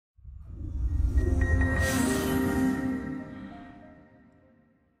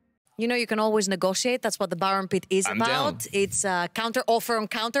You know, you can always negotiate. That's what the Baron Pit is about. Down. It's counter offer on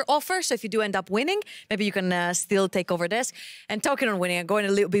counter offer. So if you do end up winning, maybe you can still take over this. And talking on winning and going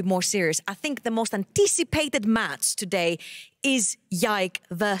a little bit more serious, I think the most anticipated match today is Yike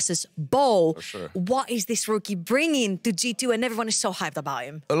versus Bo. For sure. What is this rookie bringing to G2? And everyone is so hyped about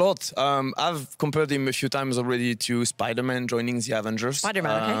him. A lot. I've compared him a few times already to Spider-Man joining the Avengers.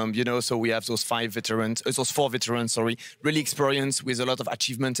 Spider-Man, okay. You know, so we have those four veterans, sorry, really experienced with a lot of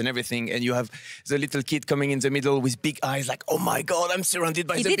achievements and everything. And you have the little kid coming in the middle with big eyes, like, oh my God, I'm surrounded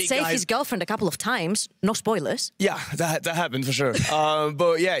by the big guys. He did save his girlfriend a couple of times. No spoilers. Yeah, that happened for sure.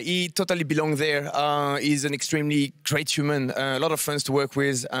 But yeah, he totally belongs there. He's an extremely great human. A lot of friends to work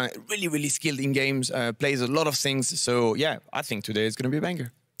with, really, really skilled in games, plays a lot of things. So yeah, I think today is going to be a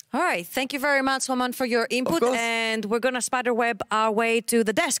banger. All right. Thank you very much, Romain, for your input. And we're going to spiderweb our way to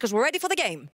the desk because we're ready for the game.